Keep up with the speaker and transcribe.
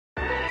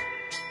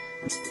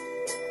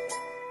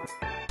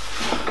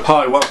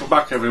Hi, welcome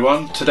back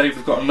everyone. Today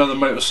we've got another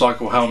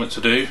motorcycle helmet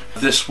to do.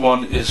 This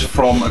one is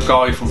from a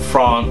guy from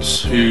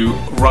France who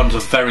runs a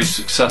very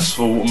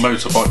successful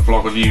motorbike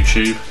vlog on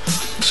YouTube.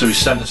 So he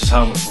sent us his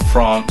helmet from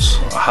France.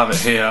 I have it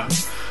here.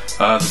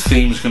 The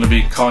theme's going to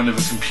be kind of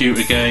a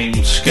computer game,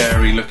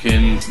 scary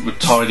looking, we're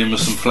tied in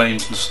with some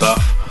flames and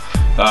stuff.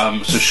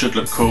 So it should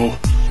look cool.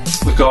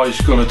 The guy's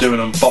going to do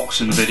an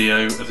unboxing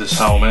video of this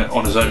helmet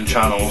on his own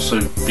channel, so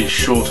be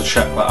sure to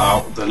check that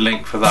out. The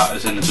link for that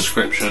is in the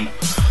description.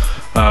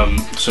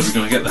 So we're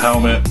going to get the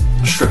helmet,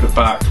 strip it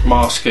back,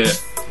 mask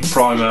it,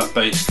 primer,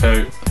 base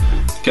coat,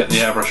 get the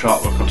airbrush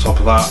artwork on top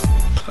of that,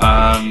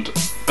 and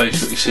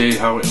basically see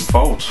how it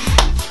unfolds.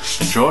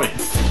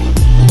 Enjoy!